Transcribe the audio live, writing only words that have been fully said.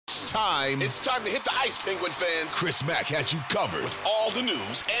It's time to hit the ice, Penguin fans. Chris Mack has you covered with all the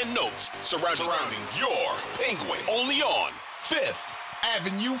news and notes surrounding your Penguin. Only on Fifth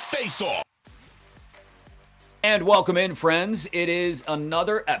Avenue Face-Off. And welcome in, friends. It is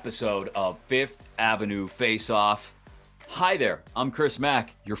another episode of Fifth Avenue Face-Off. Hi there, I'm Chris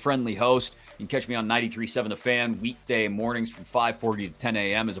Mack, your friendly host. You can catch me on 93.7 The Fan weekday mornings from 5:40 to 10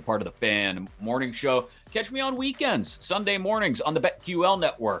 a.m. as a part of the Fan Morning Show. Catch me on weekends, Sunday mornings on the BetQL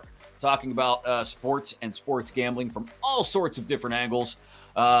Network, talking about sports and sports gambling from all sorts of different angles.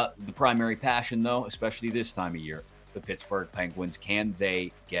 The primary passion, though, especially this time of year, the Pittsburgh Penguins. Can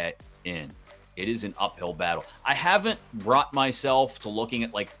they get in? It is an uphill battle. I haven't brought myself to looking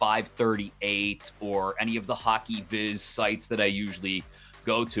at like 538 or any of the Hockey Viz sites that I usually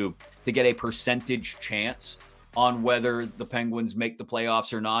go to get a percentage chance on whether the Penguins make the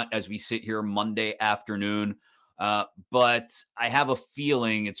playoffs or not as we sit here Monday afternoon. But I have a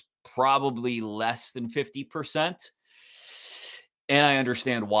feeling it's probably less than 50%. And I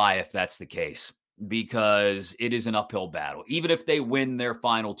understand why if that's the case, because it is an uphill battle. Even if they win their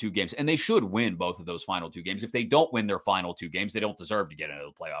final two games, and they should win both of those final two games. If they don't win their final two games, they don't deserve to get into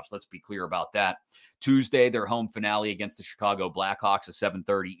the playoffs. Let's be clear about that. Tuesday, their home finale against the Chicago Blackhawks, a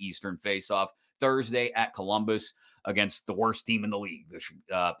 7:30 Eastern faceoff. Thursday at Columbus against the worst team in the league,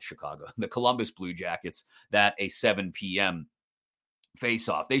 the Columbus Blue Jackets, that a 7 p.m.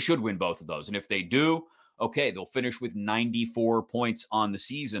 faceoff. They should win both of those. And if they do, okay, they'll finish with 94 points on the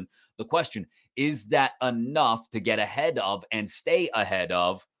season. The question, is that enough to get ahead of and stay ahead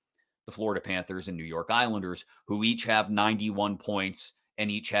of the Florida Panthers and New York Islanders, who each have 91 points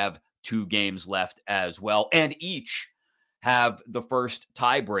and each have 2 games left as well, and each have the first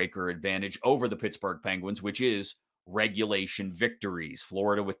tiebreaker advantage over the Pittsburgh Penguins, which is regulation victories.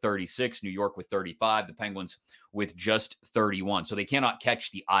 Florida with 36, New York with 35, the Penguins with just 31. So they cannot catch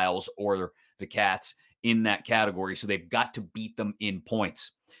the Isles or the Cats in that category. So they've got to beat them in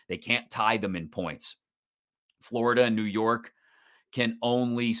points. They can't tie them in points. Florida and New York can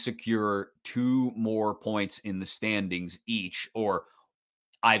only secure 2 more points in the standings each, or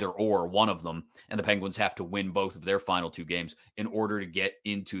either or one of them, and the Penguins have to win both of their final 2 games in order to get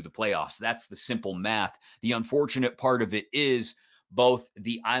into the playoffs. That's the simple math. The unfortunate part of it is both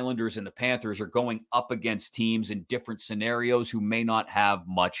the Islanders and the Panthers are going up against teams in different scenarios who may not have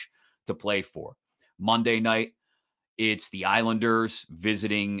much to play for. Monday night, it's the Islanders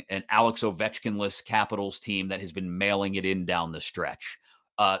visiting an Alex Ovechkin-less Capitals team that has been mailing it in down the stretch.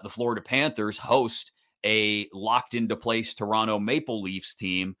 The Florida Panthers host a locked-into-place Toronto Maple Leafs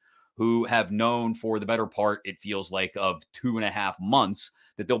team who have known for the better part, it feels like, of 2.5 months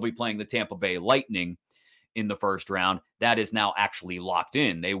that they'll be playing the Tampa Bay Lightning in the first round. That is now actually locked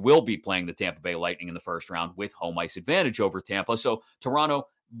in. They will be playing the Tampa Bay Lightning in the first round with home ice advantage over Tampa. So Toronto,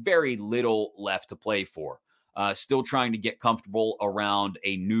 very little left to play for. Still trying to get comfortable around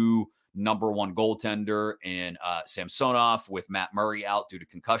a new number 1 goaltender in Samsonov with Matt Murray out due to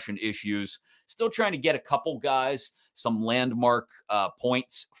concussion issues. Still trying to get a couple guys some landmark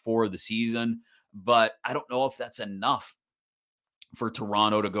points for the season, but I don't know if that's enough for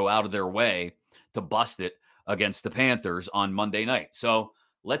Toronto to go out of their way to bust it against the Panthers on Monday night. So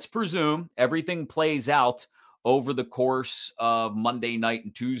let's presume everything plays out over the course of Monday night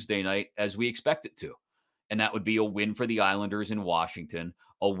and Tuesday night as we expect it to. And that would be a win for the Islanders in Washington,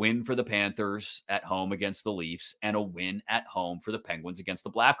 a win for the Panthers at home against the Leafs, and a win at home for the Penguins against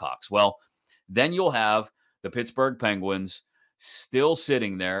the Blackhawks. Well, then you'll have the Pittsburgh Penguins still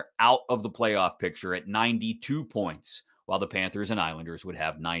sitting there out of the playoff picture at 92 points, while the Panthers and Islanders would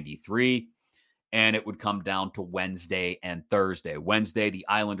have 93. And it would come down to Wednesday and Thursday. Wednesday, the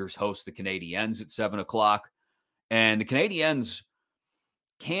Islanders host the Canadiens at 7 o'clock. And the Canadiens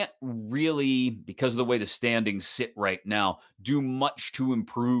can't really, because of the way the standings sit right now, do much to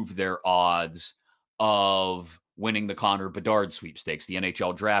improve their odds of winning the Connor Bedard sweepstakes, the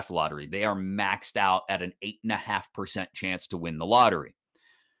NHL draft lottery. They are maxed out at an 8.5% chance to win the lottery.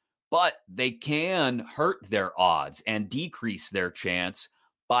 But they can hurt their odds and decrease their chance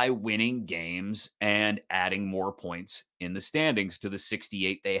by winning games and adding more points in the standings to the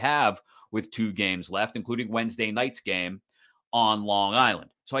 68 they have with 2 games left, including Wednesday night's game on Long Island.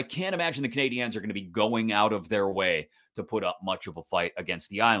 So I can't imagine the Canadiens are going to be going out of their way to put up much of a fight against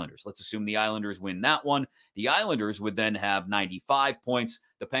the Islanders. Let's assume the Islanders win that one. The Islanders would then have 95 points.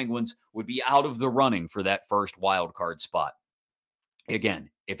 The Penguins would be out of the running for that first wild card spot. Again,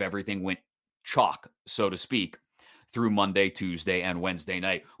 if everything went chalk, so to speak, through Monday, Tuesday, and Wednesday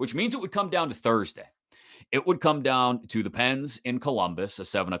night, which means it would come down to Thursday. It would come down to the Pens in Columbus, a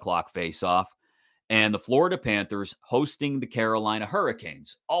 7 o'clock faceoff, and the Florida Panthers hosting the Carolina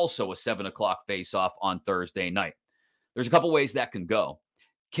Hurricanes, also a 7 o'clock face-off on Thursday night. There's a couple ways that can go.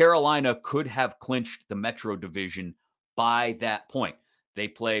 Carolina could have clinched the Metro Division by that point. They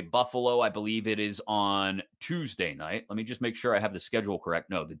play Buffalo, I believe it is on Tuesday night. Let me just make sure I have the schedule correct.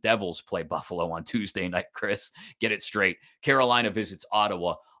 No, the Devils play Buffalo on Tuesday night, Chris. Get it straight. Carolina visits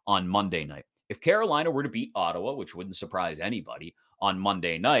Ottawa on Monday night. If Carolina were to beat Ottawa, which wouldn't surprise anybody, on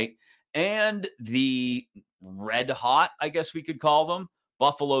Monday night, and the red hot, I guess we could call them,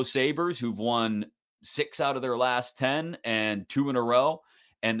 Buffalo Sabres, who've won 6 out of their last 10 and 2 in a row,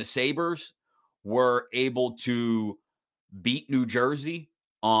 and the Sabres were able to beat New Jersey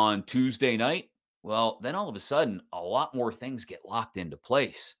on Tuesday night, well, then all of a sudden, a lot more things get locked into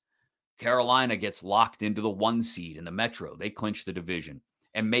place. Carolina gets locked into the 1 seed in the Metro. They clinch the division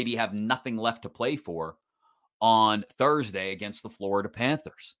and maybe have nothing left to play for on Thursday against the Florida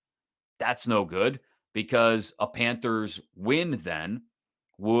Panthers. That's no good because a Panthers win then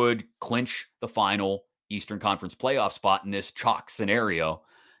would clinch the final Eastern Conference playoff spot in this chalk scenario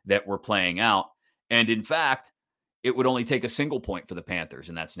that we're playing out. And in fact, it would only take a single point for the Panthers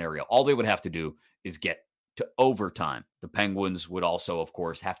in that scenario. All they would have to do is get to overtime. The Penguins would also, of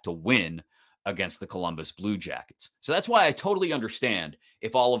course, have to win against the Columbus Blue Jackets. So that's why I totally understand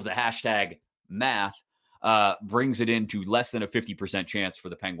if all of the hashtag math brings it into less than a 50% chance for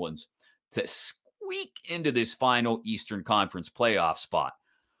the Penguins to squeak into this final Eastern Conference playoff spot.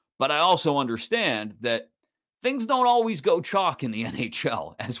 But I also understand that things don't always go chalk in the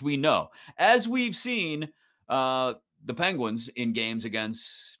NHL, as we know. As we've seen the Penguins in games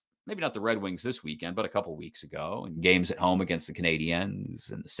against, maybe not the Red Wings this weekend, but a couple weeks ago, and games at home against the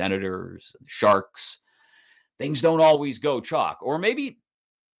Canadiens and the Senators and the Sharks. Things don't always go chalk. Or maybe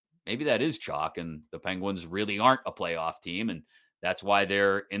that is chalk and the Penguins really aren't a playoff team, and that's why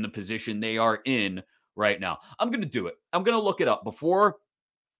they're in the position they are in right now. I'm going to do it. I'm going to look it up before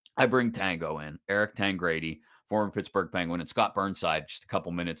I bring Tango in, Eric Tangradi, former Pittsburgh Penguin, and Scott Burnside, just a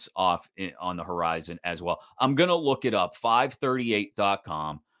couple minutes off on the horizon as well. I'm going to look it up.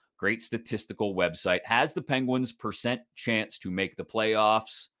 538.com, great statistical website, has the Penguins' percent chance to make the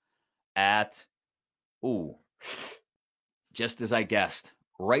playoffs at, just as I guessed,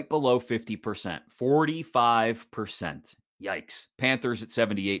 right below 50%, 45%. Yikes. Panthers at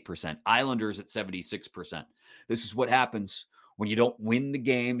 78%, Islanders at 76%. This is what happens when you don't win the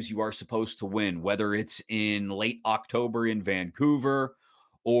games you are supposed to win, whether it's in late October in Vancouver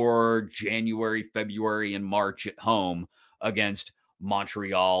or January, February, and March at home against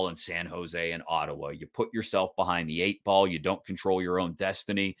Montreal and San Jose and Ottawa. You put yourself behind the 8 ball. You don't control your own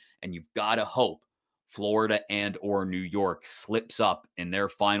destiny, and you've got to hope Florida and or New York slips up in their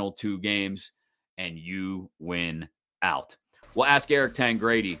final 2 games and you win out. We'll ask Eric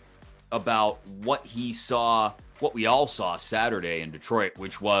Tangradi about what he saw, what we all saw Saturday in Detroit,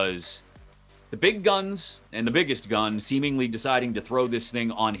 which was the big guns and the biggest gun seemingly deciding to throw this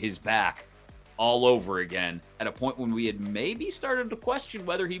thing on his back all over again at a point when we had maybe started to question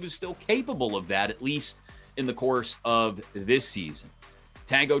whether he was still capable of that, at least in the course of this season.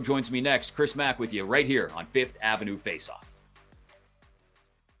 Tango joins me next. Chris Mack with you right here on Fifth Avenue Faceoff.